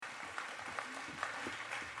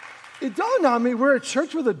It dawned on me we're a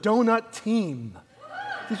church with a donut team.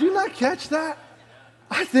 Did you not catch that?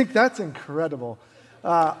 I think that's incredible.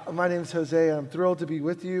 My name is Jose, and I'm thrilled to be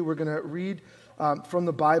with you. We're going to read from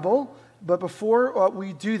the Bible. But before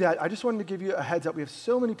we do that, I just wanted to give you a heads up. We have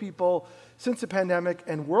so many people since the pandemic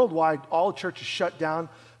and worldwide, all churches shut down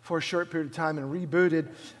for a short period of time and rebooted.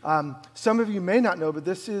 Some of you may not know, but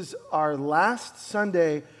this is our last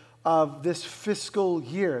Sunday of this fiscal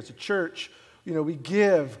year. As a church, we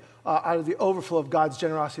give out of the overflow of God's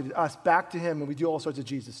generosity to us back to Him, and we do all sorts of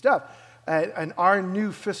Jesus stuff. And our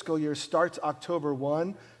new fiscal year starts October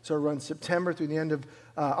 1, so it runs September through the end of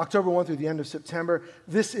October 1 through the end of September.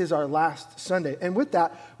 This is our last Sunday. And with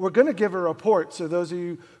that, we're going to give a report. So those of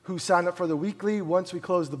you who sign up for the weekly, once we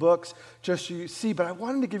close the books, just so you see. But I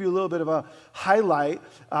wanted to give you a little bit of a highlight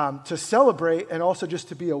to celebrate and also just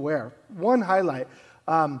to be aware. One highlight,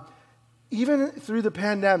 even through the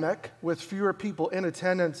pandemic, with fewer people in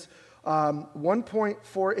attendance,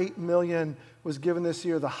 1.48 million was given this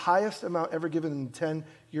year, the highest amount ever given in 10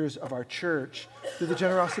 years of our church, through the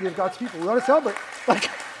generosity of God's people. We want to celebrate. We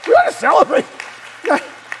want to celebrate. Yeah.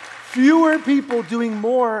 Fewer people doing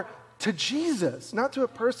more to Jesus, not to a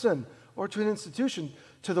person or to an institution,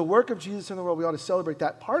 to the work of Jesus in the world. We ought to celebrate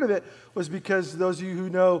that. Part of it was because those of you who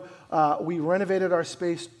know, we renovated our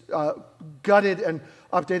space, gutted and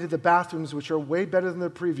updated the bathrooms, which are way better than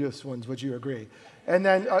the previous ones. Would you agree? And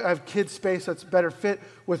then I have kids' space that's better fit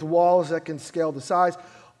with walls that can scale the size.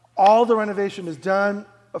 All the renovation is done.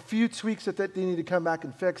 A few tweaks that they need to come back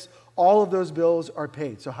and fix. All of those bills are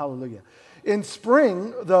paid, so hallelujah. In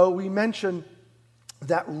spring, though, we mentioned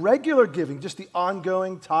that regular giving, just the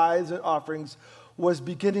ongoing tithes and offerings, was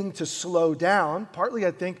beginning to slow down. Partly,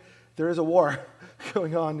 I think, there is a war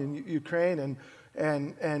going on in Ukraine,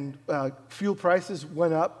 and fuel prices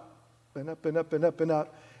went up, and up, and up, and up, and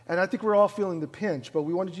up. And I think we're all feeling the pinch, but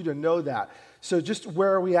we wanted you to know that. So just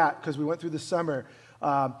where are we at? Because we went through the summer.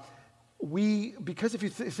 Because if you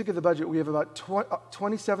think of the budget, we have about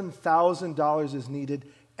 $27,000 is needed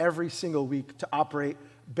every single week to operate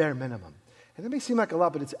bare minimum. And that may seem like a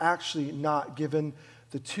lot, but it's actually not, given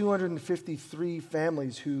the 253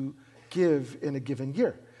 families who give in a given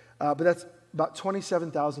year. But that's about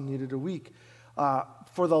 $27,000 needed a week.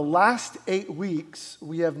 For the last 8 weeks,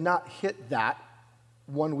 we have not hit that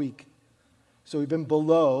 1 week. So we've been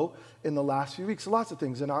below in the last few weeks. Lots of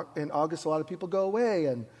things. In August, a lot of people go away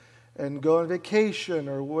and go on vacation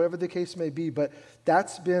or whatever the case may be. But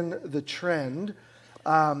that's been the trend.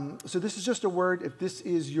 So this is just a word. If this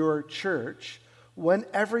is your church, when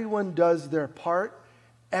everyone does their part,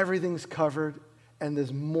 everything's covered and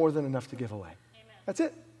there's more than enough to give away. Amen. That's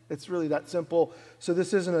it. It's really that simple. So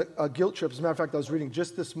this isn't a guilt trip. As a matter of fact, I was reading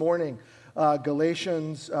just this morning,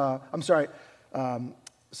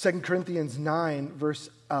 2 Corinthians 9, verse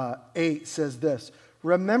 8 says this: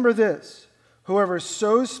 "Remember this, whoever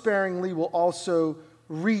sows sparingly will also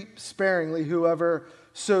reap sparingly. Whoever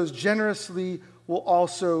sows generously will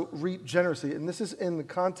also reap generously." And this is in the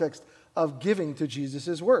context of giving to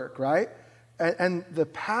Jesus' work, right? And the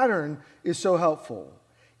pattern is so helpful.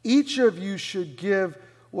 Each of you should give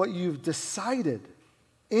what you've decided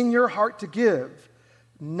in your heart to give,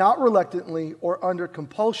 not reluctantly or under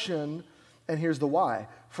compulsion. And here's the why: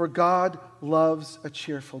 for God loves a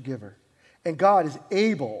cheerful giver. And God is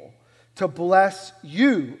able to bless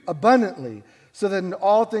you abundantly, so that in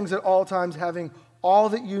all things at all times, having all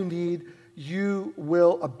that you need, you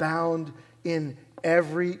will abound in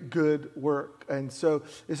every good work. And so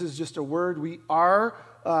this is just a word. We are,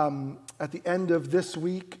 at the end of this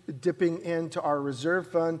week, dipping into our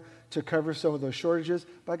reserve fund to cover some of those shortages.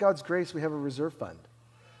 By God's grace, we have a reserve fund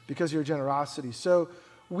because of your generosity. So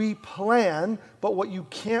we plan, but what you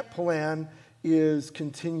can't plan is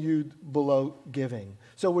continued below giving.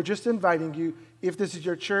 So we're just inviting you, if this is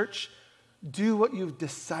your church, do what you've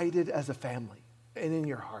decided as a family and in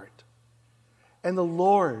your heart. And the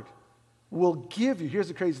Lord will give you, here's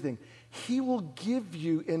the crazy thing, He will give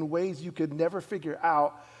you in ways you could never figure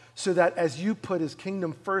out, so that as you put His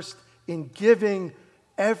kingdom first in giving,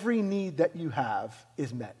 every need that you have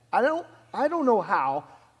is met. I don't know how,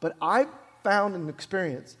 but I've found and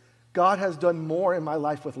experienced God has done more in my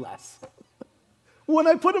life with less. When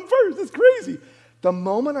I put Him first, it's crazy. The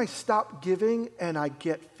moment I stop giving and I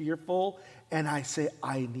get fearful and I say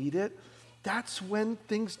I need it, that's when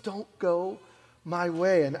things don't go my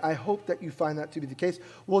way. And I hope that you find that to be the case.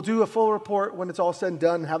 We'll do a full report when it's all said and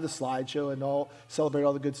done, have the slideshow and all, celebrate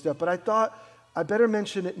all the good stuff. But I thought I better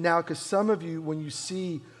mention it now, because some of you, when you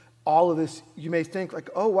see all of this, you may think like,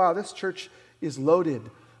 oh, wow, this church is loaded.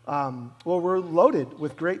 Well, we're loaded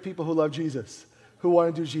with great people who love Jesus, who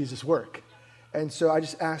want to do Jesus' work. And so I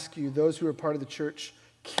just ask you, those who are part of the church,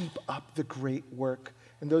 keep up the great work.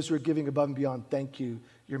 And those who are giving above and beyond, thank you.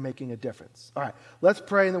 You're making a difference. All right, let's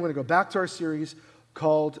pray, and then we're going to go back to our series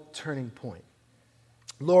called Turning Point.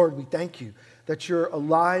 Lord, we thank you that you're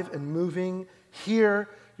alive and moving here.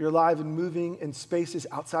 You're alive and moving in spaces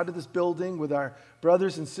outside of this building with our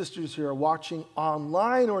brothers and sisters who are watching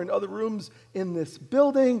online or in other rooms in this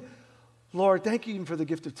building. Lord, thank you even for the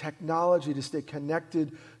gift of technology to stay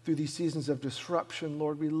connected through these seasons of disruption.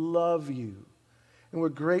 Lord, we love you. And we're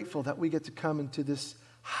grateful that we get to come into this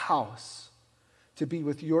house to be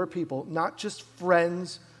with your people, not just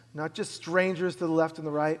friends, not just strangers to the left and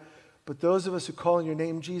the right, but those of us who call on your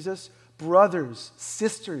name, Jesus, brothers,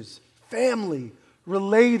 sisters, family,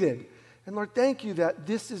 related. And Lord, thank you that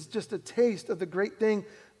this is just a taste of the great thing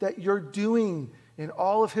that you're doing in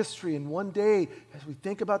all of history. And one day, as we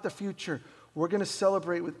think about the future, we're going to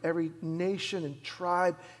celebrate with every nation and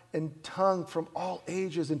tribe and tongue from all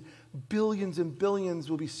ages, and billions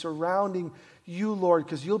will be surrounding you, Lord,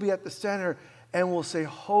 because you'll be at the center, and we'll say,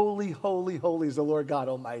 holy, holy, holy is the Lord God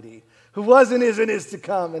Almighty, who was and is to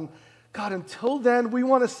come. And God, until then, we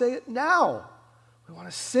want to say it now. We want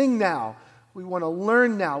to sing now. We want to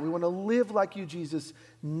learn now. We want to live like you, Jesus,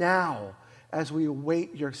 now as we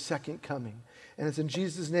await your second coming. And it's in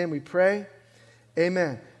Jesus' name we pray.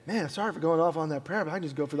 Amen. Man, sorry for going off on that prayer, but I can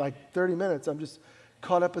just go for like 30 minutes. I'm just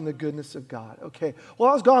caught up in the goodness of God. Okay. Well,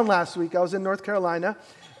 I was gone last week. I was in North Carolina,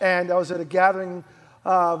 and I was at a gathering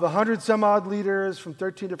of 100 some odd leaders from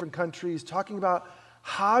 13 different countries talking about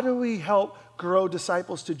how do we help grow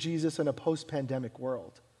disciples to Jesus in a post-pandemic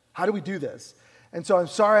world? How do we do this? And so I'm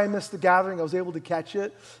sorry I missed the gathering. I was able to catch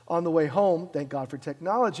it on the way home. Thank God for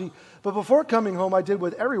technology. But before coming home, I did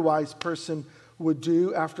what every wise person would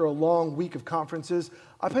do after a long week of conferences.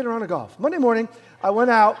 I played a round of golf. Monday morning, I went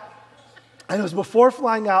out, and it was before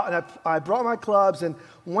flying out, and I brought my clubs and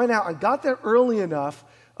went out and got there early enough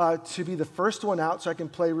to be the first one out so I can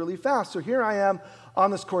play really fast. So here I am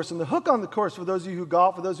on this course. And the hook on the course, for those of you who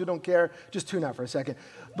golf, for those who don't care, just tune out for a second.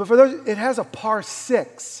 But for those, it has a par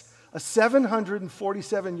 6, a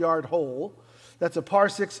 747-yard hole. That's a par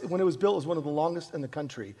 6. When it was built, it was one of the longest in the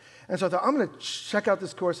country. And so I thought, I'm going to check out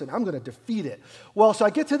this course, and I'm going to defeat it. Well, so I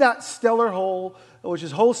get to that stellar hole, which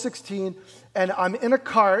is hole 16, and I'm in a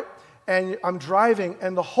cart, and I'm driving,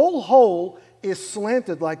 and the whole hole is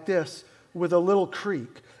slanted like this with a little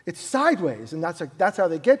creek. It's sideways, and that's how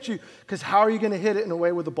they get you, because how are you going to hit it in a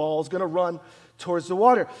way where the ball is going to run towards the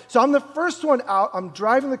water? So I'm the first one out. I'm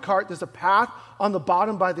driving the cart. There's a path on the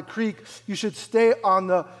bottom by the creek. You should stay on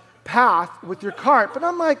the path with your cart. But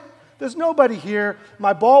I'm like, there's nobody here.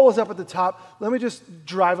 My ball was up at the top. Let me just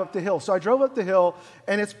drive up the hill. So I drove up the hill,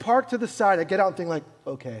 and it's parked to the side. I get out and think like,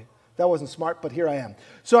 okay, that wasn't smart, but here I am.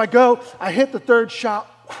 So I go. I hit the third shot.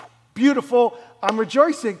 Beautiful. I'm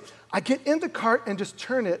rejoicing. I get in the cart and just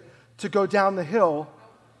turn it to go down the hill.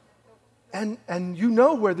 And you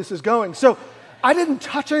know where this is going. So I didn't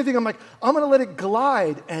touch anything. I'm like, I'm going to let it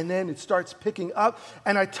glide. And then it starts picking up.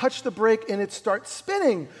 And I touch the brake and it starts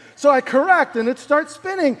spinning. So I correct and it starts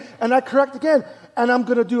spinning. And I correct again. And I'm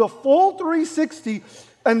going to do a full 360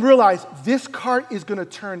 and realize this cart is going to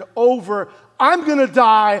turn over. I'm going to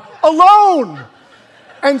die alone.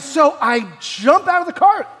 And so I jump out of the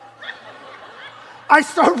cart. I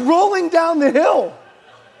start rolling down the hill.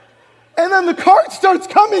 And then the cart starts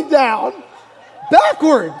coming down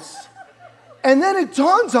backwards. And then it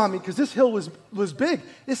dawns on me, because this hill was big.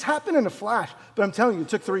 This happened in a flash, but I'm telling you, it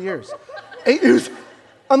took 3 years.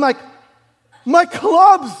 I'm like, my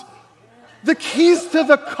clubs, the keys to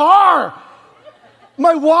the car,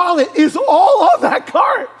 my wallet is all on that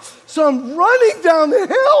cart. So I'm running down the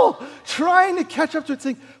hill, trying to catch up to it,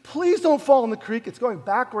 saying, please don't fall in the creek. It's going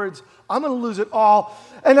backwards. I'm going to lose it all.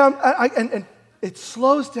 And it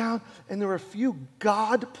slows down, and there are a few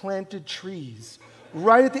God-planted trees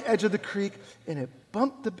right at the edge of the creek, and it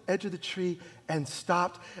bumped the edge of the tree and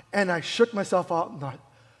stopped, and I shook myself out and thought,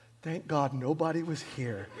 thank God nobody was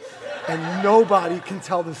here, and nobody can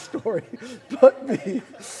tell the story but me.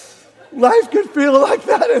 Life could feel like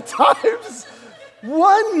that at times.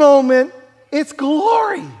 One moment, it's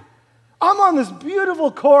glory. I'm on this beautiful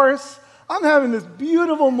course. I'm having this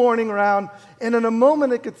beautiful morning round, and in a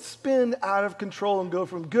moment, it could spin out of control and go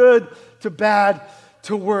from good to bad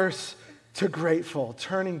to worse to grateful.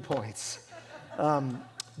 Turning points.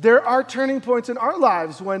 There are turning points in our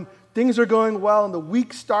lives when things are going well and the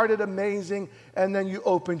week started amazing, and then you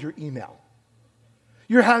opened your email.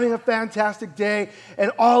 You're having a fantastic day,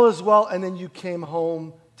 and all is well, and then you came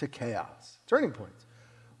home to chaos. Turning points.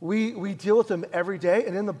 We deal with them every day,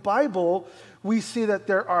 and in the Bible, we see that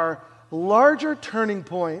there are larger turning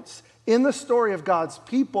points in the story of God's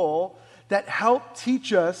people that help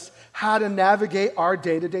teach us how to navigate our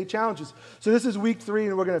day-to-day challenges. So this is week 3,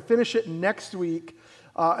 and we're going to finish it next week.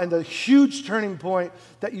 And the huge turning point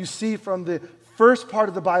that you see from the first part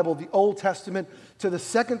of the Bible, the Old Testament, to the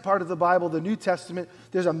second part of the Bible, the New Testament,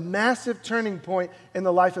 there's a massive turning point in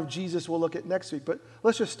the life of Jesus we'll look at next week. But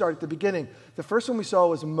let's just start at the beginning. The first one we saw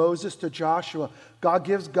was Moses to Joshua. God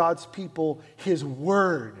gives God's people his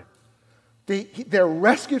word. They're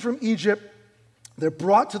rescued from Egypt. They're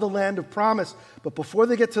brought to the land of promise. But before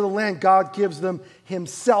they get to the land, God gives them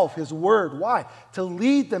himself, his word. Why? To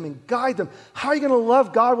lead them and guide them. How are you going to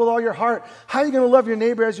love God with all your heart? How are you going to love your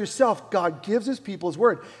neighbor as yourself? God gives his people his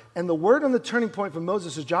word. And the word on the turning point from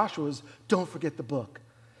Moses to Joshua is, don't forget the book.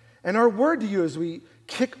 And our word to you as we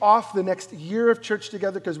kick off the next year of church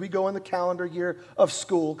together, because we go in the calendar year of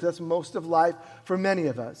school, because that's most of life for many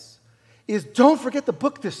of us, is don't forget the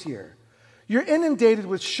book this year. You're inundated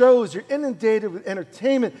with shows. You're inundated with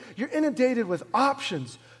entertainment. You're inundated with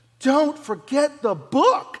options. Don't forget the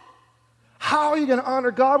book. How are you going to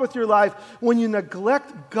honor God with your life when you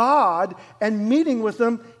neglect God and meeting with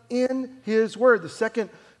him in his word? The second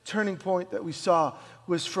turning point that we saw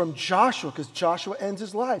was from Joshua, because Joshua ends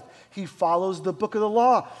his life. He follows the book of the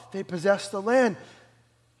law. They possess the land.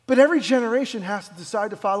 But every generation has to decide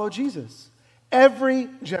to follow Jesus. Every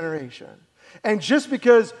generation. And just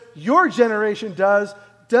because your generation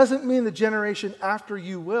doesn't mean the generation after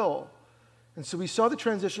you will. And so we saw the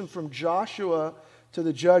transition from Joshua to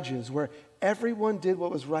the Judges, where everyone did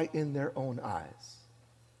what was right in their own eyes.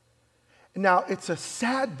 Now, it's a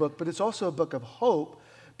sad book, but it's also a book of hope,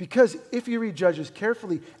 because if you read Judges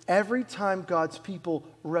carefully, every time God's people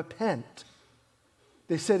repent,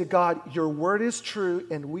 they say to God, your word is true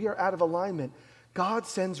and we are out of alignment. God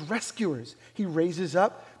sends rescuers. He raises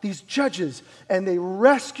up these judges, and they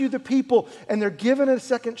rescue the people, and they're given a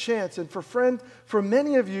second chance. And for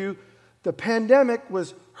many of you, the pandemic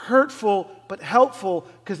was hurtful but helpful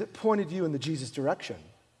because it pointed you in the Jesus direction.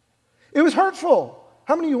 It was hurtful.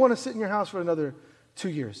 How many of you want to sit in your house for another 2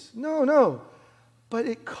 years? No. But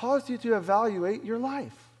it caused you to evaluate your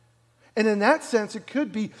life. And in that sense, it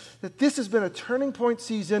could be that this has been a turning point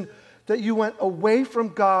season, that you went away from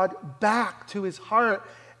God back to his heart.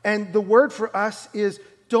 And the word for us is,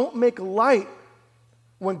 don't make light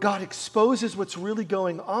when God exposes what's really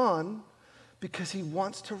going on, because he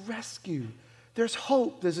wants to rescue. There's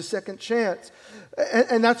hope. There's a second chance.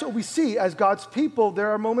 And that's what we see as God's people.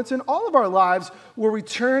 There are moments in all of our lives where we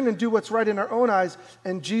turn and do what's right in our own eyes.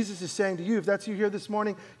 And Jesus is saying to you, if that's you here this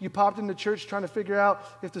morning, you popped into church trying to figure out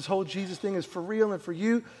if this whole Jesus thing is for real and for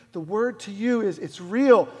you, the word to you is it's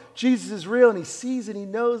real. Jesus is real, and he sees and he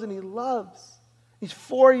knows and he loves. He's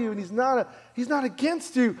for you, and he's not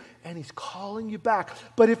against you, and he's calling you back.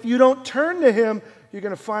 But if you don't turn to him, you're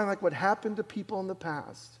going to find like what happened to people in the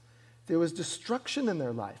past. There was destruction in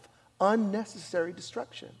their life, unnecessary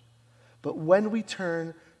destruction. But when we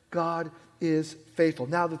turn, God is faithful.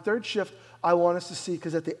 Now, the third shift I want us to see,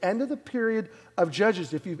 because at the end of the period of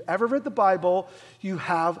Judges, if you've ever read the Bible, you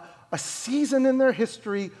have a season in their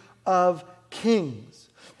history of kings.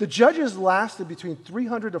 The Judges lasted between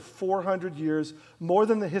 300 to 400 years, more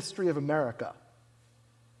than the history of America.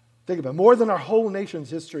 Think about it, more than our whole nation's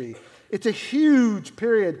history. It's a huge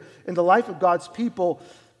period in the life of God's people.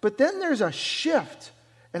 But then there's a shift.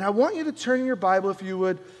 And I want you to turn in your Bible, if you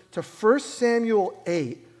would, to 1 Samuel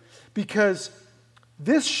 8. Because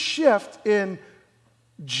this shift in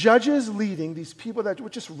judges leading, these people that were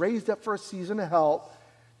just raised up for a season of help,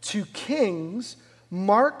 to kings,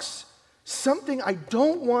 marks something I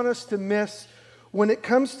don't want us to miss when it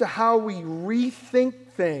comes to how we rethink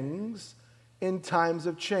things in times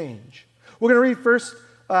of change. We're going to read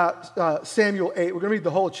 1 Samuel 8. We're going to read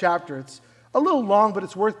the whole chapter. It's a little long, but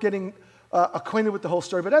it's worth getting acquainted with the whole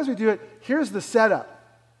story. But as we do it, here's the setup.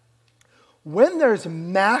 When there's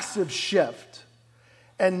massive shift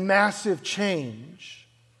and massive change,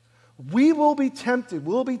 we will be tempted,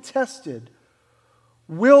 we'll be tested,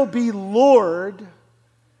 we'll be lured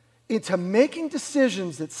into making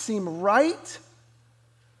decisions that seem right,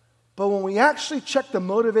 but when we actually check the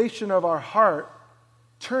motivation of our heart,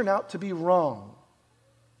 turn out to be wrong.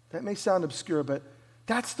 That may sound obscure, but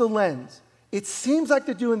that's the lens. It seems like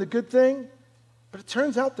they're doing the good thing, but it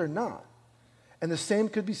turns out they're not. And the same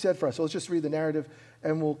could be said for us. So let's just read the narrative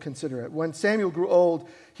and we'll consider it. When Samuel grew old,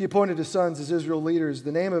 he appointed his sons as Israel leaders.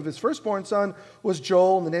 The name of his firstborn son was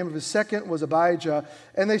Joel, and the name of his second was Abijah,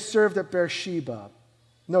 and they served at Beersheba.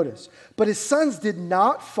 Notice, but his sons did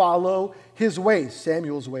not follow his ways,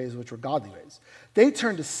 Samuel's ways, which were godly ways. They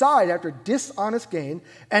turned aside after dishonest gain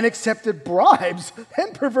and accepted bribes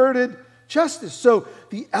and perverted justice. So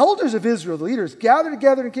the elders of Israel, the leaders, gathered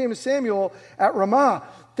together and came to Samuel at Ramah.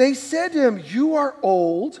 They said to him, "You are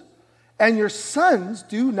old, and your sons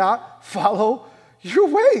do not follow your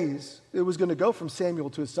ways." It was going to go from Samuel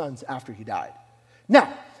to his sons after he died.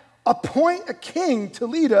 Now, appoint a king to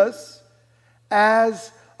lead us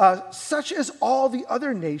as such as all the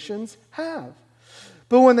other nations have.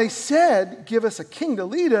 But when they said, "Give us a king to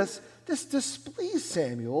lead us," this displeased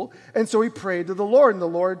Samuel. And so he prayed to the Lord, and the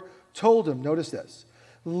Lord told him, notice this,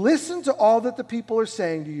 "Listen to all that the people are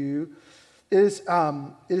saying to you. It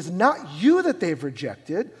is not you that they've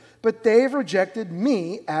rejected, but they've rejected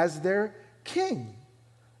me as their king,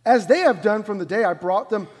 as they have done from the day I brought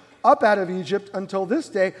them up out of Egypt until this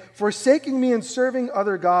day, forsaking me and serving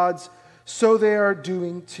other gods, so they are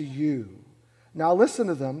doing to you. Now listen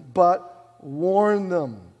to them, but warn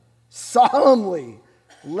them solemnly.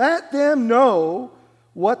 Let them know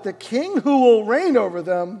what the king who will reign over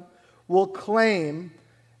them will claim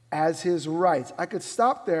as his rights." I could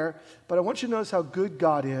stop there, but I want you to notice how good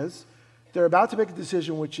God is. They're about to make a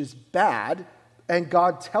decision which is bad, and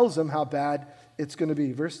God tells them how bad it's going to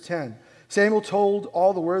be. Verse 10. Samuel told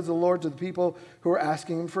all the words of the Lord to the people who were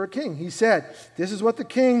asking him for a king. He said, "This is what the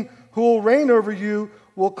king who will reign over you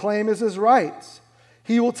will claim as his rights.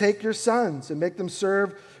 He will take your sons and make them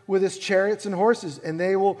serve with his chariots and horses, and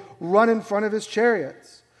they will run in front of his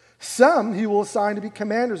chariots. Some he will assign to be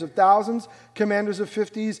commanders of thousands, commanders of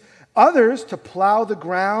 50s, others to plow the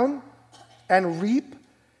ground and reap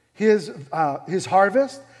his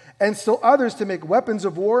harvest, and still others to make weapons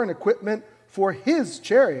of war and equipment for his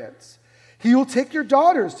chariots. He will take your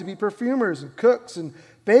daughters to be perfumers and cooks and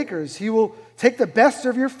bakers. He will take the best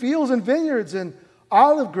of your fields and vineyards and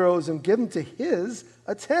olive groves and give them to his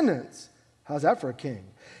attendants." How's that for a king?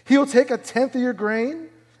 "He will take a tenth of your grain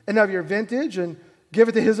and of your vintage and give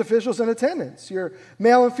it to his officials and attendants, your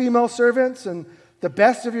male and female servants, and the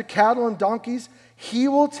best of your cattle and donkeys. He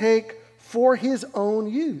will take for his own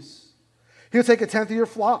use. He'll take a tenth of your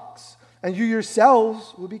flocks, and you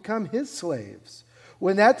yourselves will become his slaves.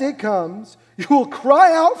 When that day comes, you will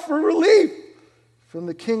cry out for relief from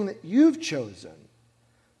the king that you've chosen,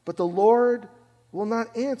 but the Lord will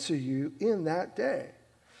not answer you in that day."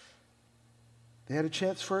 They had a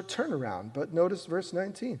chance for a turnaround, but notice verse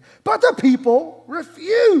 19. "But the people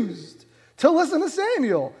refused to listen to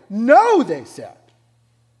Samuel. 'No,' they said,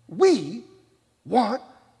 'we want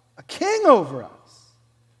a king over us.'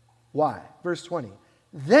 Why?" Verse 20.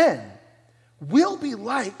 "Then we'll be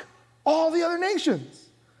like all the other nations,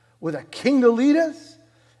 with a king to lead us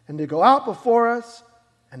and to go out before us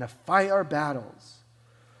and to fight our battles."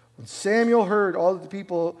 When Samuel heard all that the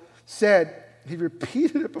people said, he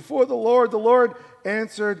repeated it before the Lord. The Lord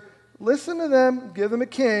answered, "Listen to them, give them a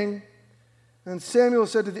king." And Samuel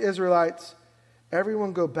said to the Israelites,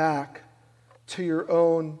 "Everyone go back to your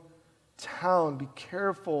own town. Be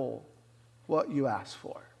careful what you ask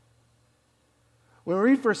for." When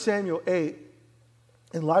we read 1 Samuel 8,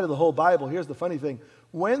 in light of the whole Bible, here's the funny thing.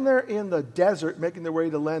 When they're in the desert making their way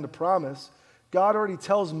to the land of promise, God already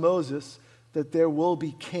tells Moses that there will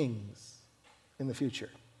be kings in the future.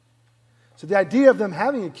 So the idea of them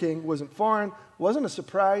having a king wasn't foreign, wasn't a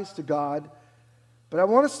surprise to God. But I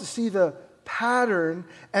want us to see the pattern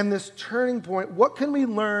and this turning point. What can we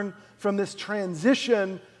learn from this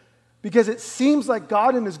transition? Because it seems like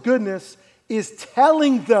God in his goodness is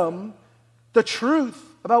telling them the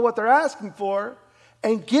truth about what they're asking for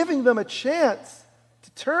and giving them a chance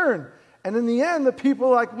to turn. And in the end, the people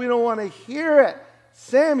are like, "We don't want to hear it.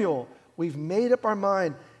 Samuel, we've made up our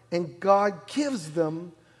mind." And God gives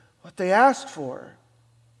them what they asked for.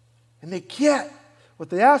 And they get what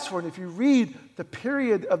they asked for. And if you read the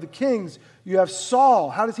period of the kings, you have Saul.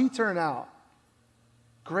 How does he turn out?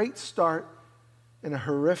 Great start in a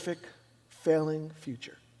horrific, failing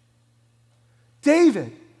future.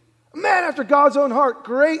 David, a man after God's own heart.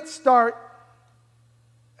 Great start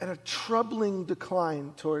and a troubling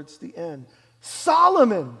decline towards the end.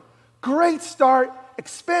 Solomon, great start,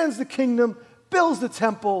 expands the kingdom, builds the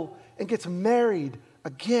temple, and gets married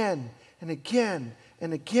again and again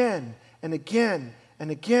and again and again and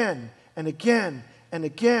again and again and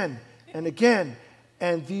again and again.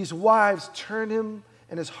 And these wives turn him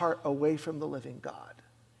and his heart away from the living God.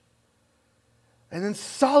 And then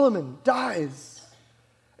Solomon dies,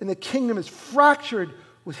 and the kingdom is fractured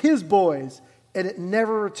with his boys, and it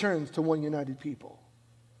never returns to one united people.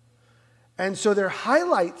 And so there are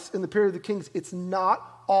highlights in the period of the kings. It's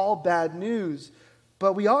not all bad news,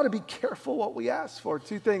 but we ought to be careful what we ask for.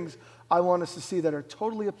 Two things I want us to see that are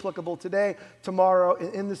totally applicable today, tomorrow,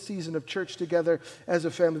 and in the season of church together as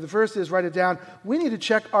a family. The first is, write it down, we need to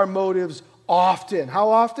check our motives Often. How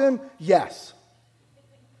often? Yes.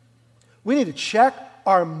 We need to check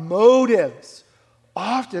our motives.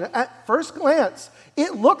 Often, at first glance,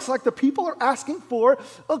 it looks like the people are asking for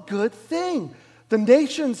a good thing. The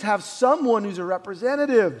nations have someone who's a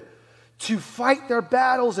representative to fight their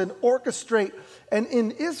battles and orchestrate. And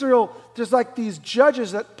in Israel, there's like these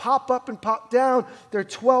judges that pop up and pop down. There are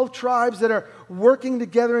 12 tribes that are working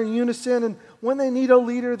together in unison. And when they need a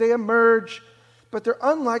leader, they emerge. But they're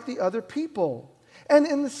unlike the other people. And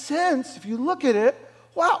in the sense, if you look at it,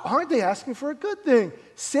 wow, aren't they asking for a good thing?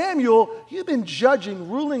 Samuel, you've been judging,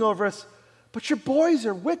 ruling over us, but your boys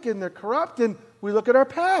are wicked and they're corrupt. And we look at our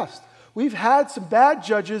past. We've had some bad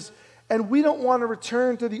judges, and we don't want to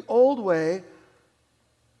return to the old way.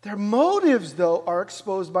 Their motives, though, are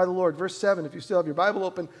exposed by the Lord. Verse 7, if you still have your Bible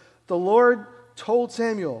open, the Lord told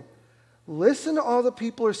Samuel, listen to all the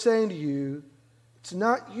people are saying to you. It's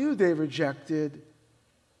not you they've rejected.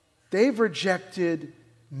 They've rejected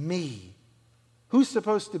me. Who's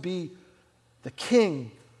supposed to be the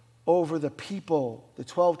king over the people, the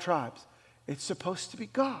 12 tribes? It's supposed to be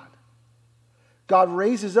God. God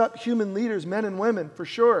raises up human leaders, men and women, for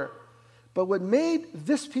sure. But what made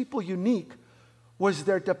this people unique was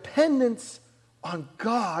their dependence on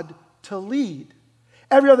God to lead.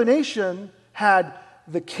 Every other nation had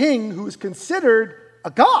the king who was considered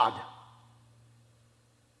a god.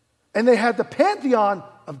 And they had the pantheon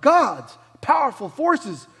of gods, powerful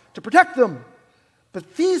forces to protect them.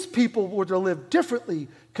 But these people were to live differently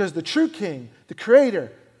because the true king, the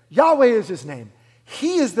creator, Yahweh is his name.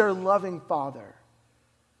 He is their loving father.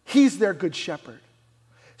 He's their good shepherd.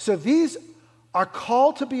 So these are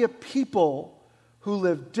called to be a people who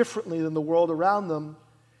live differently than the world around them.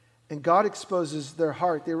 And God exposes their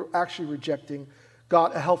heart. They were actually rejecting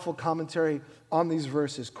God. A helpful commentary on these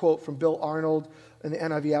verses. Quote from Bill Arnold in the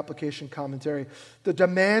NIV application commentary. The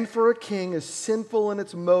demand for a king is sinful in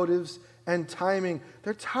its motives and timing.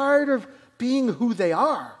 They're tired of being who they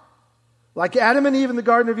are. Like Adam and Eve in the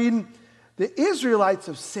Garden of Eden, the Israelites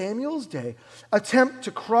of Samuel's day attempt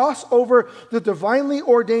to cross over the divinely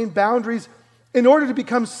ordained boundaries in order to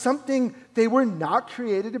become something they were not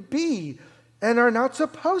created to be and are not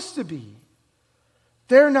supposed to be.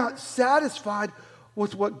 They're not satisfied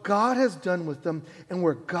with what God has done with them and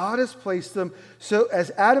where God has placed them. So as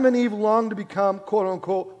Adam and Eve long to become, quote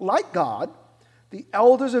unquote, like God, the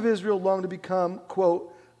elders of Israel long to become,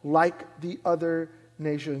 quote, like the other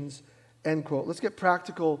nations, end quote. Let's get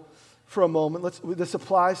practical for a moment. This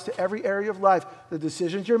applies to every area of life. The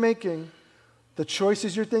decisions you're making, the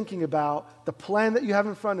choices you're thinking about, the plan that you have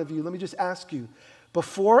in front of you. Let me just ask you,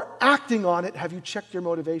 before acting on it, have you checked your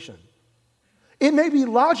motivation? It may be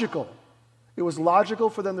logical. It was logical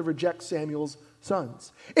for them to reject Samuel's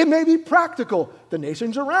sons. It may be practical. The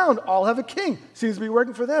nations around all have a king. Seems to be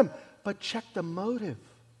working for them. But check the motive.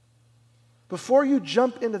 Before you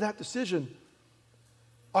jump into that decision,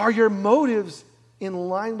 are your motives in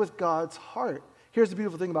line with God's heart? Here's the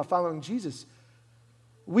beautiful thing about following Jesus.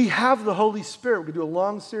 We have the Holy Spirit. We're going to do a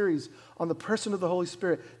long series on the person of the Holy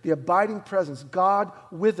Spirit, the abiding presence, God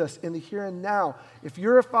with us in the here and now. If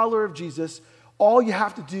you're a follower of Jesus, all you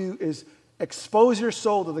have to do is expose your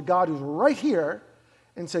soul to the God who's right here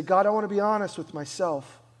and say, God, I want to be honest with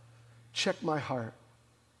myself. Check my heart.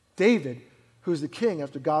 David, who's the king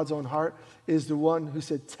after God's own heart, is the one who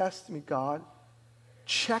said, test me, God.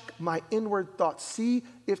 Check my inward thoughts. See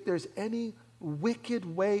if there's any wicked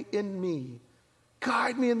way in me.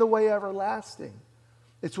 Guide me in the way everlasting.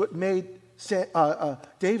 It's what made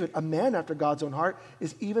David a man after God's own heart,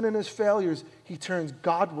 is even in his failures, he turns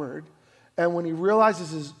Godward. And when he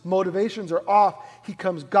realizes his motivations are off, he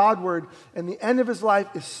comes Godward. And the end of his life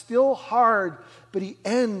is still hard, but he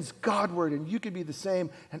ends Godward. And you could be the same,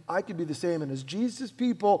 and I could be the same. And as Jesus'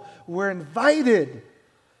 people, we're invited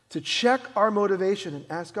to check our motivation and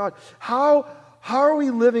ask God, how are we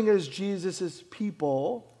living as Jesus'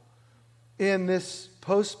 people in this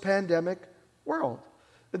post-pandemic world?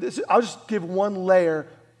 I'll just give one layer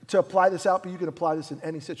to apply this out, but you can apply this in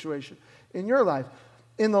any situation in your life.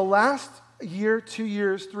 In the last year, 2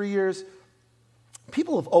 years, 3 years,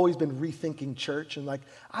 people have always been rethinking church and like,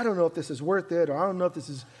 I don't know if this is worth it, or I don't know if this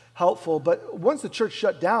is helpful. But once the church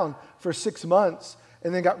shut down for 6 months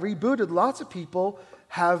and then got rebooted, lots of people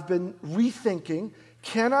have been rethinking,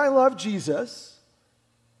 can I love Jesus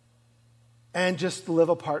and just live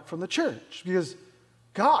apart from the church? Because,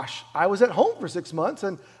 gosh, I was at home for 6 months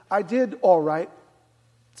and I did all right.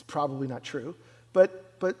 It's probably not true, but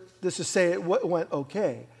let's just say it went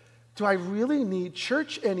okay. Do I really need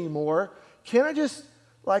church anymore? Can I just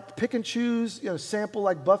like pick and choose, sample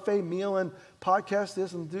like buffet meal and podcast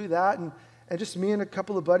this and do that and just me and a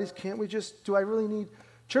couple of buddies, do I really need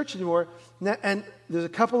church anymore? And there's a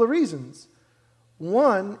couple of reasons.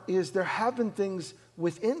 One is there have been things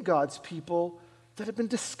within God's people that have been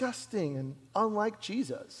disgusting and unlike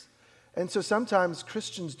Jesus. And so sometimes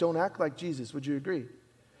Christians don't act like Jesus. Would you agree?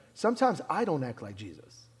 Sometimes I don't act like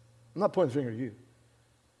Jesus. I'm not pointing the finger at you.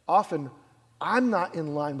 Often, I'm not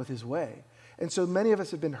in line with his way. And so many of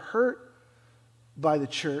us have been hurt by the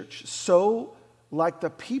church, so like the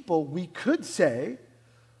people, we could say,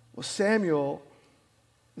 well, Samuel,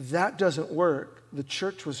 that doesn't work. The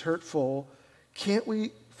church was hurtful. Can't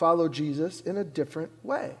we follow Jesus in a different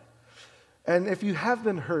way? And if you have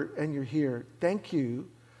been hurt and you're here, thank you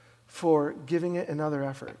for giving it another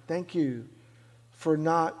effort. Thank you for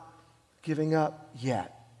not giving up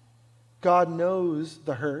yet. God knows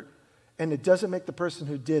the hurt, and it doesn't make the person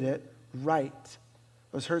who did it right.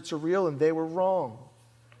 Those hurts are real, and they were wrong.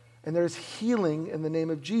 And there's healing in the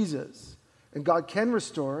name of Jesus. And God can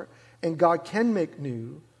restore, and God can make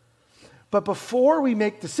new. But before we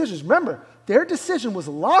make decisions, remember, their decision was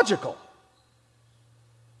logical.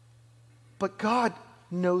 But God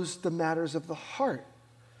knows the matters of the heart,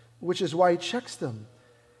 which is why he checks them.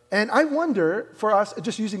 And I wonder, for us,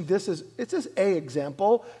 just using this as, it's just a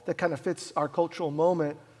example that kind of fits our cultural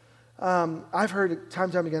moment. I've heard it time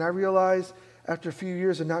and time again, I realize after a few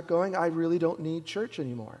years of not going, I really don't need church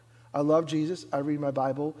anymore. I love Jesus, I read my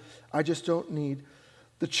Bible, I just don't need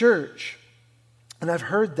the church. And I've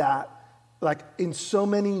heard that like in so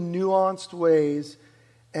many nuanced ways,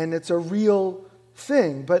 and it's a real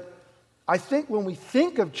thing. But I think when we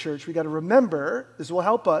think of church, we got to remember, this will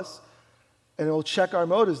help us, and it will check our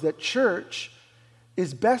motives, that church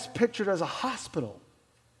is best pictured as a hospital.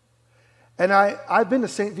 And I've been to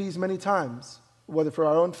St. V's many times, whether for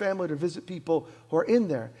our own family or to visit people who are in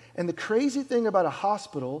there. And the crazy thing about a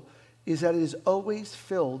hospital is that it is always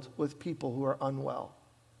filled with people who are unwell.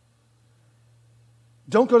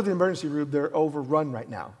 Don't go to the emergency room, they're overrun right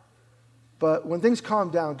now. But when things calm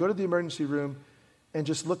down, go to the emergency room and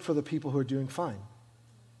just look for the people who are doing fine.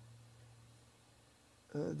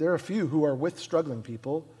 There are a few who are with struggling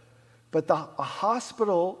people, but a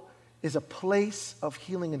hospital is a place of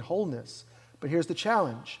healing and wholeness. But here's the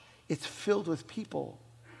challenge. It's filled with people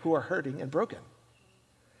who are hurting and broken.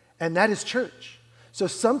 And that is church. So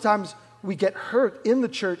sometimes we get hurt in the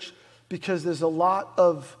church because there's a lot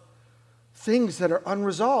of things that are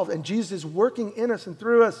unresolved, and Jesus is working in us and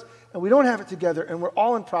through us, and we don't have it together, and we're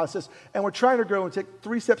all in process, and we're trying to grow and take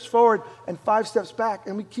 3 steps forward and 5 steps back,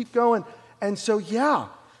 and we keep going. And so,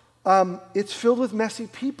 it's filled with messy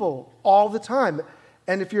people all the time.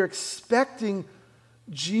 And if you're expecting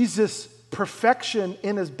Jesus' perfection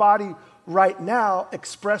in his body right now,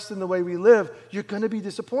 expressed in the way we live, you're going to be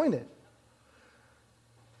disappointed.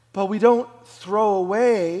 But we don't throw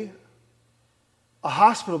away a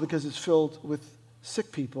hospital because it's filled with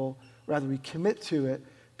sick people. Rather, we commit to it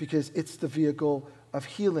because it's the vehicle of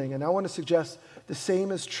healing. And I want to suggest the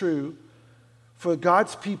same is true for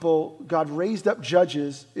God's people. God raised up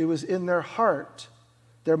judges. It was in their heart.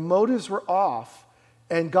 Their motives were off.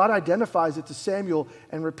 And God identifies it to Samuel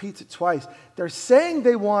and repeats it twice. They're saying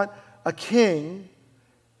they want a king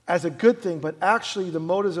as a good thing, but actually the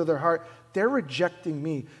motives of their heart, they're rejecting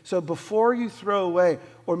me. So before you throw away,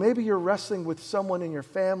 or maybe you're wrestling with someone in your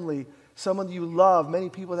family, someone you love, many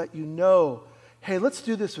people that you know, hey, let's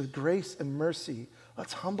do this with grace and mercy.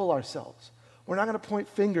 Let's humble ourselves. We're not going to point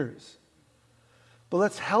fingers, but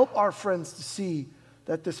let's help our friends to see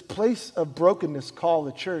that this place of brokenness called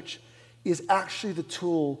the church is actually the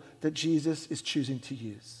tool that Jesus is choosing to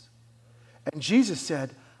use. And Jesus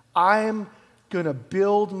said, I am going to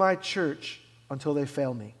build my church until they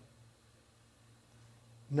fail me.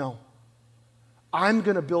 No. I'm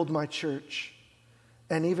going to build my church,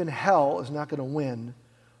 and even hell is not going to win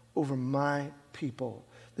over my people.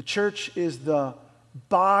 The church is the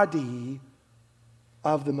body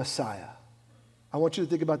of the Messiah. I want you to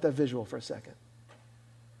think about that visual for a second.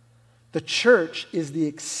 The church is the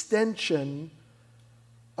extension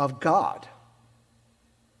of God.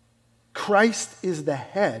 Christ is the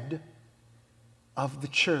head of the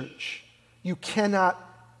church. You cannot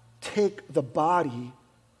take the body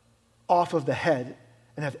off of the head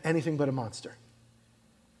and have anything but a monster.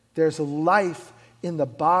 There's life in the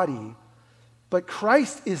body, but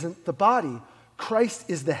Christ isn't the body. Christ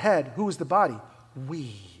is the head. Who is the body?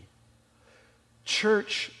 We.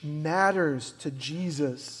 Church matters to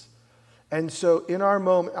Jesus. And so in our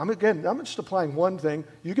moment, I'm just applying one thing.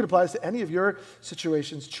 You can apply this to any of your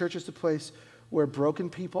situations. Church is the place where broken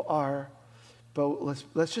people are. But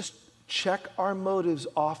let's just check our motives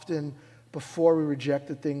often before we reject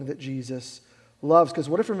the thing that Jesus loves. Because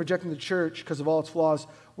what if in rejecting the church because of all its flaws,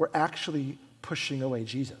 we're actually pushing away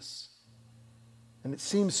Jesus? And it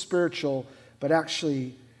seems spiritual, but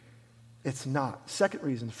actually it's not. Second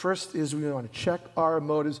reason. First is we want to check our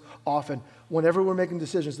motives often whenever we're making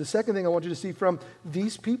decisions. The second thing I want you to see from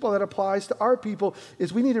these people that applies to our people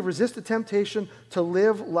is we need to resist the temptation to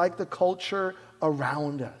live like the culture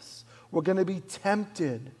around us. We're going to be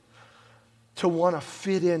tempted to want to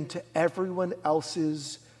fit into everyone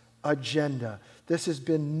else's agenda. This has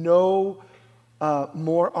been no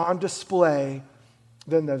more on display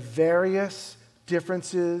than the various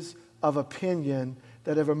differences of opinion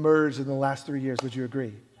that have emerged in the last 3 years. Would you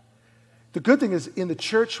agree? The good thing is, in the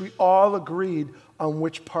church, we all agreed on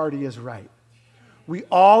which party is right. We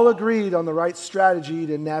all agreed on the right strategy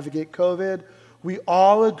to navigate COVID. We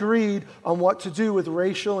all agreed on what to do with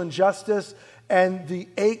racial injustice and the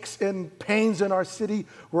aches and pains in our city.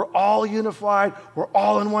 We're all unified. We're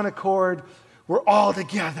all in one accord. We're all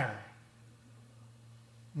together.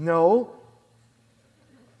 No,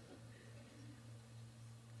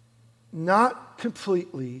 not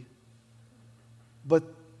completely, but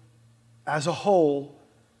as a whole,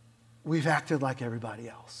 we've acted like everybody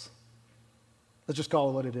else. Let's just call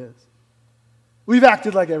it what it is. We've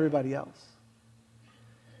acted like everybody else.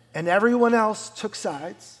 And everyone else took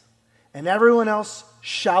sides, and everyone else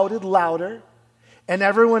shouted louder, and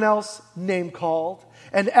everyone else name-called,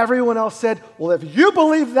 and everyone else said, well, if you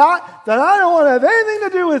believe that, then I don't want to have anything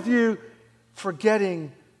to do with you,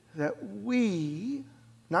 forgetting that we,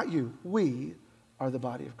 not you, we are the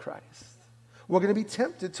body of Christ. We're going to be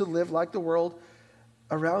tempted to live like the world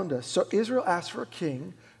around us. So Israel asked for a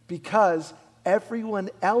king because everyone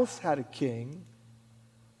else had a king.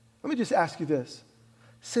 Let me just ask you this.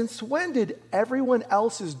 Since when did everyone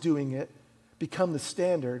else is doing it become the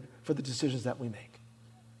standard for the decisions that we make?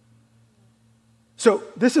 So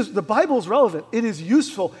the Bible is relevant. It is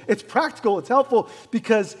useful. It's practical. It's helpful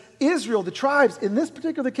because Israel, the tribes, in this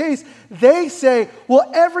particular case, they say,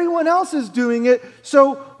 well, everyone else is doing it,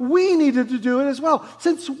 so we needed to do it as well.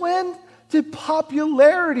 Since when did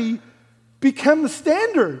popularity become the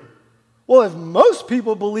standard? Well, if most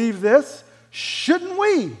people believe this, shouldn't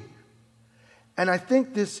we? And I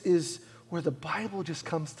think this is where the Bible just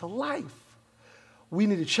comes to life. We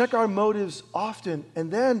need to check our motives often, and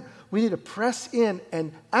then we need to press in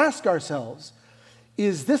and ask ourselves,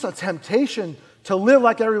 is this a temptation to live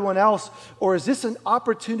like everyone else, or is this an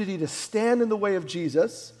opportunity to stand in the way of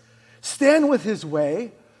Jesus, stand with his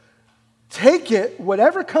way, take it,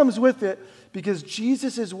 whatever comes with it, because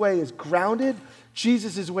Jesus' way is grounded,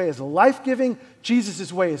 Jesus' way is life-giving,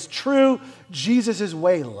 Jesus' way is true, Jesus'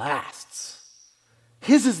 way lasts.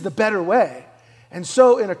 His is the better way. And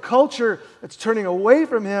so in a culture that's turning away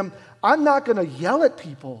from him, I'm not going to yell at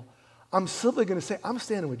people. I'm simply going to say, I'm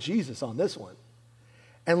standing with Jesus on this one.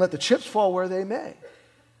 And let the chips fall where they may.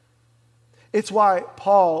 It's why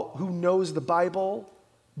Paul, who knows the Bible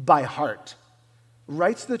by heart,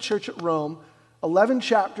 writes to the church at Rome 11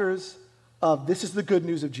 chapters of this is the good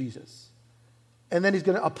news of Jesus. And then he's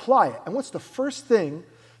going to apply it. And what's the first thing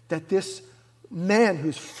that this man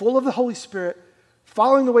who's full of the Holy Spirit,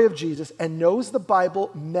 following the way of Jesus, and knows the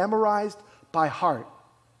Bible memorized by heart?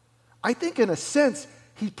 I think in a sense,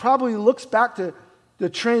 he probably looks back to the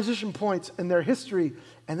transition points in their history,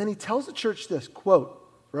 and then he tells the church this, quote,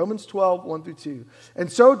 Romans 12, 1 through 2.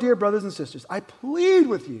 And so, dear brothers and sisters, I plead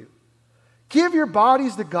with you, give your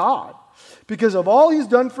bodies to God because of all he's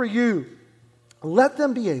done for you. Let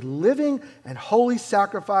them be a living and holy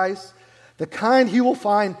sacrifice, the kind he will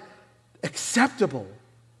find acceptable.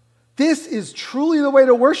 This is truly the way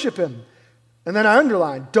to worship him. And then I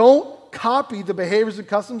underline, don't copy the behaviors and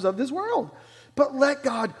customs of this world, but let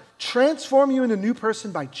God transform you into a new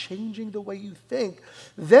person by changing the way you think.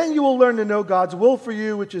 Then you will learn to know God's will for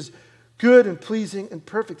you, which is good and pleasing and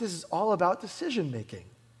perfect. This is all about decision making.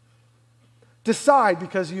 Decide,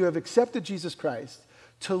 because you have accepted Jesus Christ,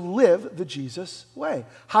 to live the Jesus way.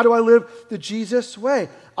 How do I live the Jesus way?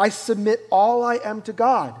 I submit all I am to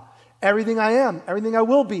God, everything I am, everything I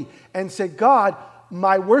will be, and say, God,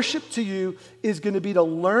 my worship to you is going to be to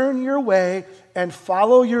learn your way and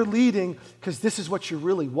follow your leading because this is what you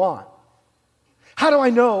really want. How do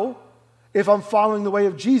I know if I'm following the way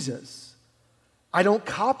of Jesus? I don't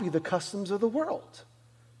copy the customs of the world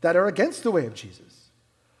that are against the way of Jesus.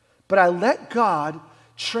 But I let God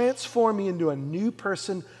transform me into a new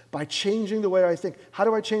person by changing the way I think. How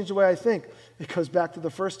do I change the way I think? It goes back to the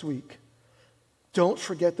first week. Don't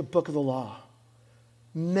forget the book of the law.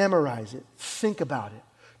 Memorize it. Think about it.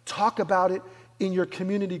 Talk about it in your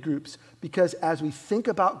community groups, because as we think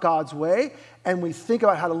about God's way and we think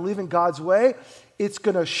about how to live in God's way, It's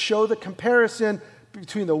going to show the comparison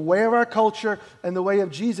between the way of our culture and the way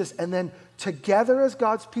of Jesus. And then together as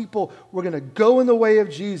God's people, we're going to go in the way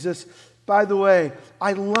of Jesus. By the way,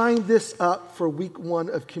 I lined this up for week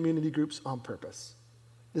 1 of community groups on purpose.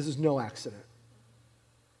 This is no accident.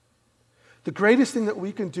 The greatest thing that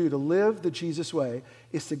we can do to live the Jesus way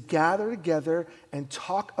is to gather together and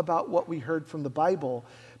talk about what we heard from the Bible.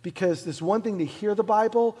 Because there's one thing to hear the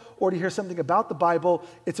Bible or to hear something about the Bible.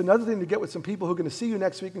 It's another thing to get with some people who are going to see you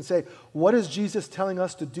next week and say, what is Jesus telling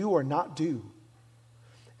us to do or not do?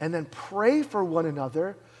 And then pray for one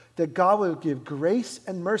another that God will give grace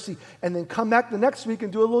and mercy. And then come back the next week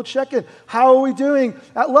and do a little check-in. How are we doing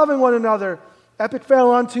at loving one another? Epic fail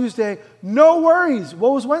on Tuesday. No worries.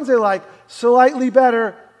 What was Wednesday like? Slightly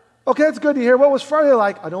better. Okay, that's good to hear. What was Friday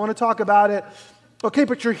like? I don't want to talk about it. Okay,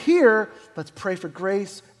 but you're here. Let's pray for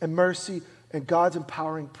grace and mercy and God's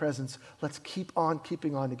empowering presence. Let's keep on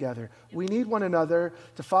keeping on together. We need one another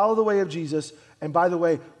to follow the way of Jesus. And by the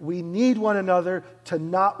way, we need one another to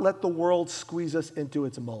not let the world squeeze us into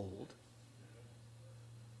its mold.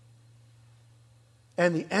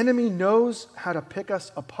 And the enemy knows how to pick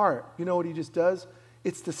us apart. You know what he just does?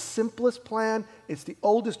 It's the simplest plan. It's the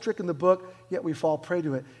oldest trick in the book, yet we fall prey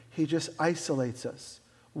to it. He just isolates us.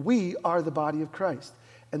 We are the body of Christ.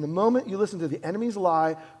 And the moment you listen to the enemy's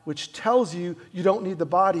lie, which tells you you don't need the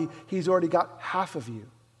body, he's already got half of you.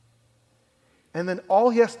 And then all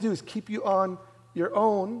he has to do is keep you on your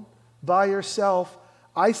own, by yourself,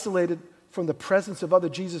 isolated from the presence of other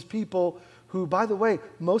Jesus people who, by the way,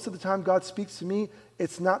 most of the time God speaks to me,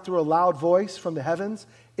 it's not through a loud voice from the heavens,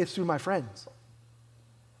 it's through my friends.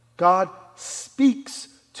 God speaks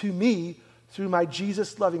to me through my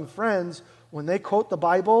Jesus-loving friends when they quote the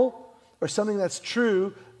Bible or something that's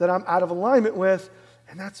true that I'm out of alignment with,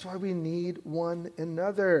 and that's why we need one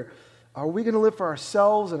another. Are we going to live for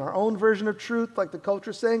ourselves and our own version of truth like the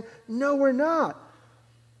culture is saying? No, we're not.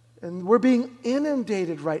 And we're being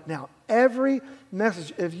inundated right now. Every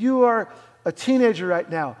message, if you are a teenager right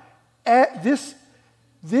now, this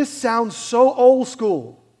sounds so old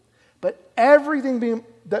school, but everything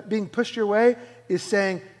being pushed your way is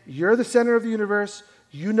saying, you're the center of the universe,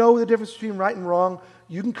 you know the difference between right and wrong,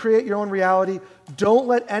 you can create your own reality, don't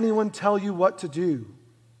let anyone tell you what to do.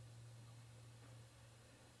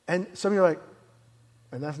 And some of you are like,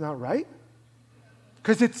 and that's not right?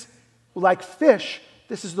 Because it's like fish,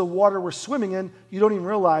 this is the water we're swimming in, you don't even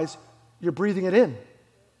realize you're breathing it in.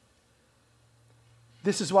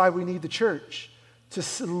 This is why we need the church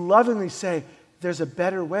to lovingly say, there's a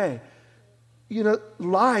better way. You know,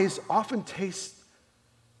 lies often taste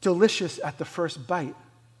delicious at the first bite.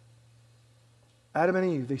 Adam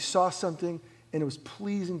and Eve, they saw something and it was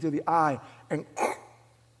pleasing to the eye, and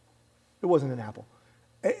it wasn't an apple.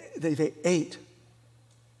 They ate.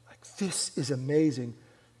 Like, this is amazing.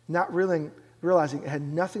 Not realizing it had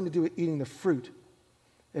nothing to do with eating the fruit.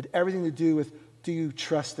 It had everything to do with, do you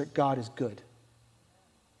trust that God is good?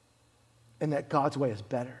 And that God's way is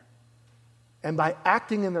better. And by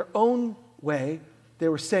acting in their own way, they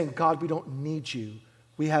were saying, God, we don't need you.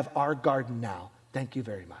 We have our garden now. Thank you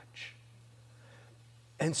very much.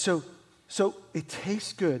 And so it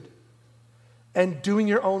tastes good. And doing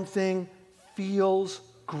your own thing feels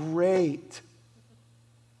great.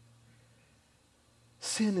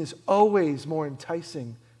 Sin is always more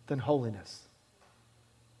enticing than holiness.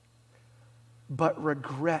 But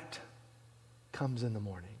regret comes in the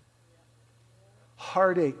morning.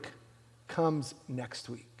 Heartache comes next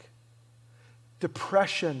week.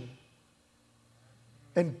 Depression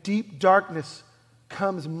and deep darkness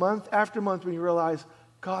comes month after month when you realize,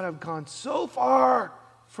 God, I've gone so far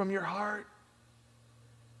from your heart.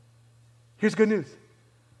 Here's good news.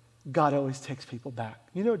 God always takes people back.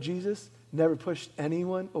 You know, Jesus never pushed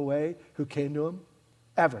anyone away who came to him,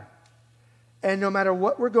 ever. And no matter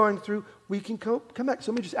what we're going through, we can come back.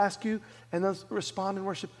 So let me just ask you, and let's respond in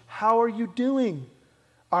worship. How are you doing?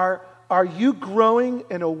 Are you growing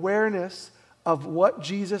in awareness of what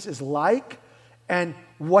Jesus is like and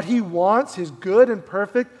what he wants, his good and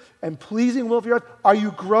perfect and pleasing will for your life? Are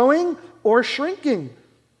you growing or shrinking?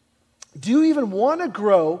 Do you even want to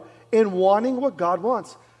grow in wanting what God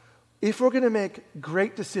wants? If we're going to make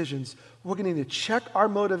great decisions, we're going to need to check our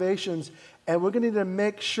motivations, and we're going to need to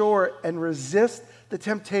make sure and resist the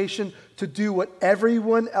temptation to do what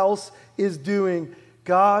everyone else is doing.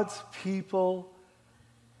 God's people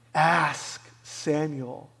ask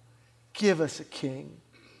Samuel, give us a king.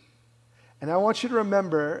 And I want you to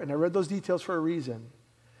remember, and I read those details for a reason,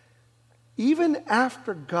 even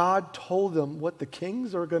after God told them what the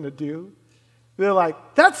kings are going to do, they're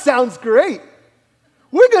like, that sounds great.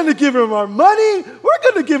 We're going to give him our money. We're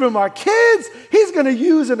going to give him our kids. He's he's going to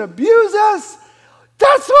use and abuse us.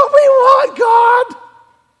 That's what we want, God.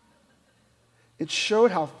 It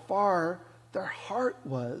showed how far their heart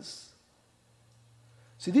was.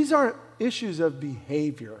 See, these aren't issues of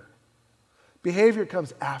behavior. Behavior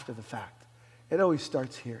comes after the fact. It always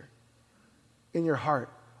starts here, in your heart.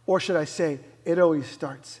 Or should I say, it always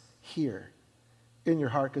starts here, in your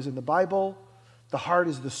heart. Because in the Bible, the heart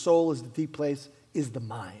is the soul, is the deep place, is the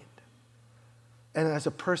mind. And as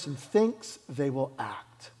a person thinks, they will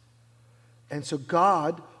act. And so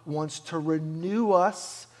God wants to renew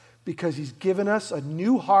us because he's given us a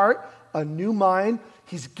new heart, a new mind.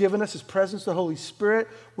 He's given us his presence, the Holy Spirit,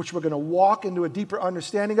 which we're going to walk into a deeper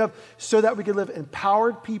understanding of so that we can live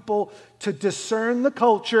empowered people to discern the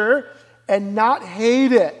culture and not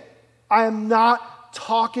hate it. I am not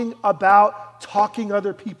talking about talking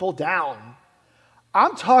other people down.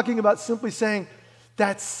 I'm talking about simply saying,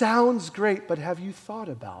 that sounds great, but have you thought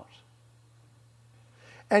about?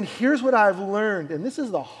 And here's what I've learned, and this is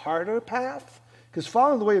the harder path, because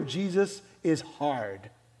following the way of Jesus is hard.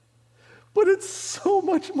 But it's so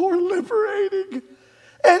much more liberating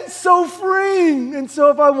and so freeing. And so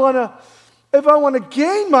if I want to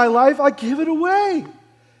gain my life, I give it away.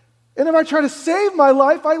 And if I try to save my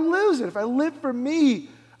life, I lose it. If I live for me,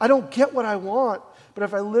 I don't get what I want. But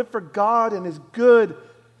if I live for God and his good,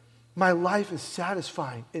 my life is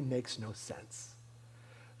satisfying. It makes no sense.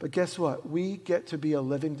 But guess what? We get to be a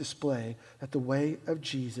living display that the way of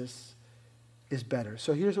Jesus is better.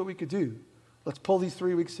 So here's what we could do. Let's pull these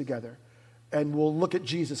 3 weeks together. And we'll look at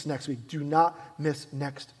Jesus next week. Do not miss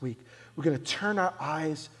next week. We're going to turn our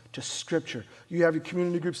eyes to Scripture. You have your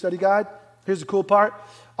community group study guide. Here's the cool part.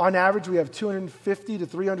 On average, we have 250 to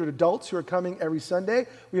 300 adults who are coming every Sunday.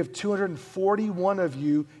 We have 241 of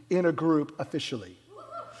you in a group officially.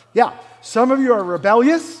 Yeah, some of you are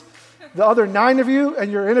rebellious. The other 9 of you,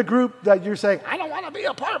 and you're in a group that you're saying, I don't want to be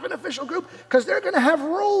a part of an official group because they're going to have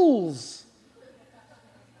rules.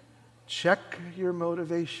 Check your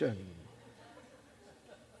motivation.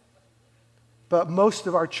 But most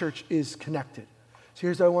of our church is connected. So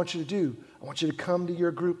here's what I want you to do. I want you to come to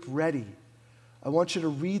your group ready. I want you to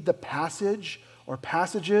read the passage or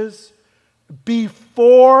passages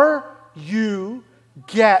before you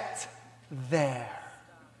get there.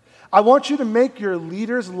 I want you to make your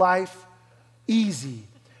leader's life easy.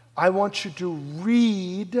 I want you to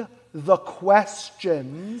read the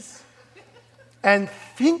questions and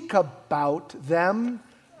think about them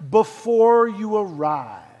before you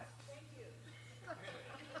arrive.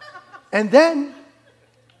 And then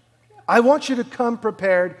I want you to come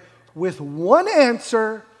prepared with one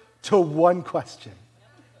answer to one question.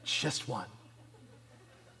 Just one.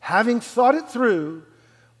 Having thought it through,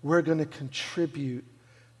 we're going to contribute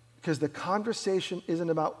because the conversation isn't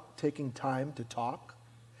about taking time to talk.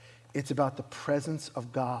 It's about the presence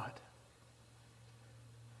of God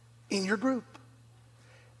in your group.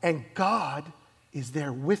 And God is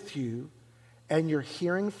there with you, and you're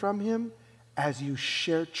hearing from him as you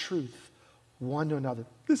share truth one to another.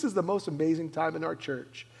 This is the most amazing time in our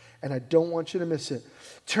church, and I don't want you to miss it.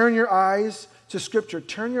 Turn your eyes to Scripture.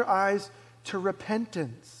 Turn your eyes to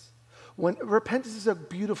repentance. When repentance is a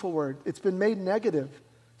beautiful word. It's been made negative.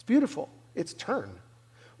 It's beautiful. It's turn.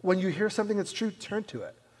 When you hear something that's true, turn to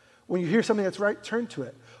it. When you hear something that's right, turn to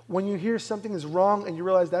it. When you hear something is wrong and you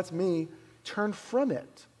realize that's me, turn from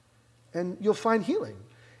it. And you'll find healing.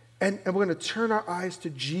 And we're going to turn our eyes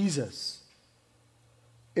to Jesus.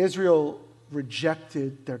 Israel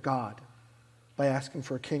rejected their God by asking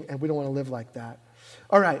for a king, and we don't want to live like that.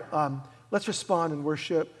 All right, let's respond and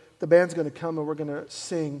worship. The band's going to come and we're going to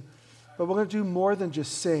sing, but we're going to do more than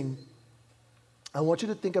just sing. I want you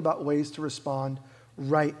to think about ways to respond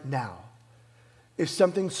right now. If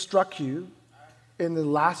something struck you in the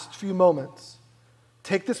last few moments,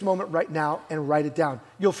 take this moment right now and write it down.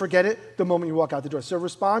 You'll forget it the moment you walk out the door. So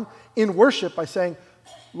respond in worship by saying,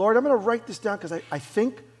 Lord, I'm going to write this down because I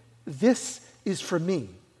think this is for me.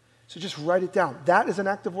 So just write it down. That is an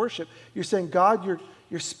act of worship. You're saying, God,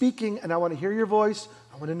 you're speaking, and I want to hear your voice.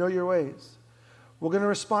 I want to know your ways. We're going to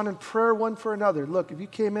respond in prayer one for another. Look, if you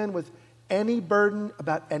came in with any burden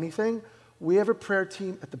about anything, we have a prayer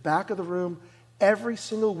team at the back of the room every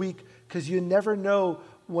single week because you never know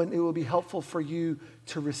when it will be helpful for you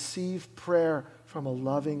to receive prayer from a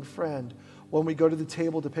loving friend. When we go to the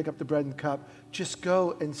table to pick up the bread and cup, just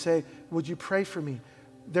go and say, would you pray for me?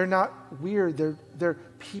 They're not weird. They're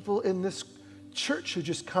people in this church who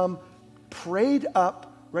just come prayed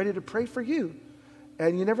up, ready to pray for you.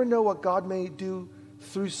 And you never know what God may do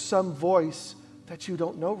through some voice that you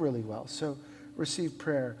don't know really well. So receive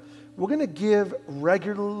prayer. We're going to give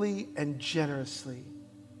regularly and generously.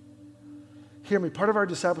 hear me, part of our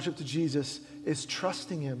discipleship to Jesus is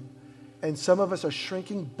trusting him. And some of us are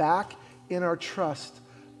shrinking back in our trust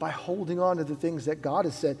by holding on to the things that God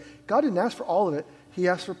has said. God didn't ask for all of it. He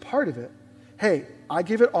asked for part of it. Hey, I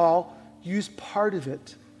give it all. Use part of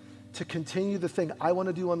it to continue the thing I want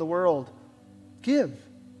to do on the world. Give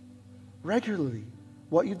regularly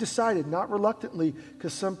what you've decided, not reluctantly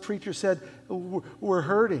because some preacher said, we're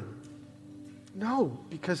hurting. No,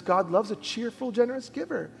 because God loves a cheerful, generous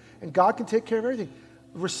giver. And God can take care of everything.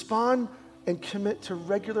 Respond and commit to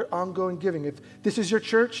regular, ongoing giving. If this is your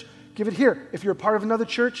church, give it here. If you're a part of another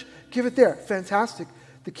church, give it there. Fantastic.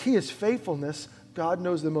 The key is faithfulness. God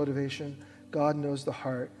knows the motivation. God knows the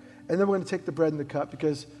heart. And then we're going to take the bread and the cup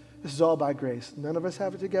because this is all by grace. None of us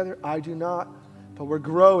have it together. I do not. But we're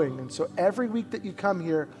growing. And so every week that you come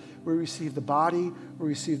here, we receive the body, we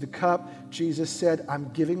receive the cup. Jesus said, I'm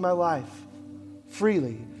giving my life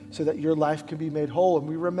freely so that your life can be made whole. And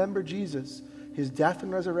we remember Jesus. His death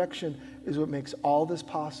and resurrection is what makes all this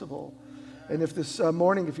possible. And if this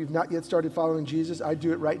morning, if you've not yet started following Jesus, I'd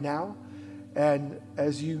do it right now. And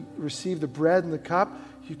as you receive the bread and the cup,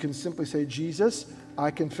 you can simply say, Jesus,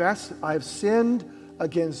 I confess I've sinned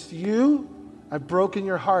against you. I've broken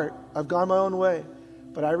your heart. I've gone my own way.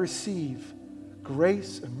 But I receive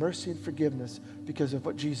grace and mercy and forgiveness because of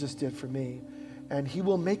what Jesus did for me. And he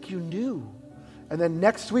will make you new. And then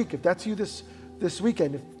next week, if that's you this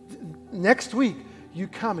weekend, next week you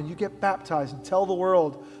come and you get baptized and tell the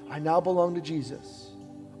world, I now belong to Jesus.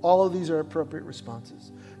 All of these are appropriate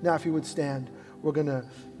responses. Now, if you would stand, we're going to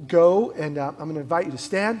go, and I'm going to invite you to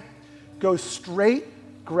stand. Go straight,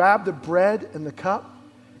 grab the bread and the cup,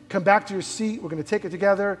 come back to your seat. We're going to take it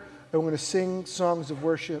together, and we're going to sing songs of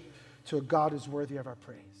worship to a God who's worthy of our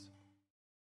praise.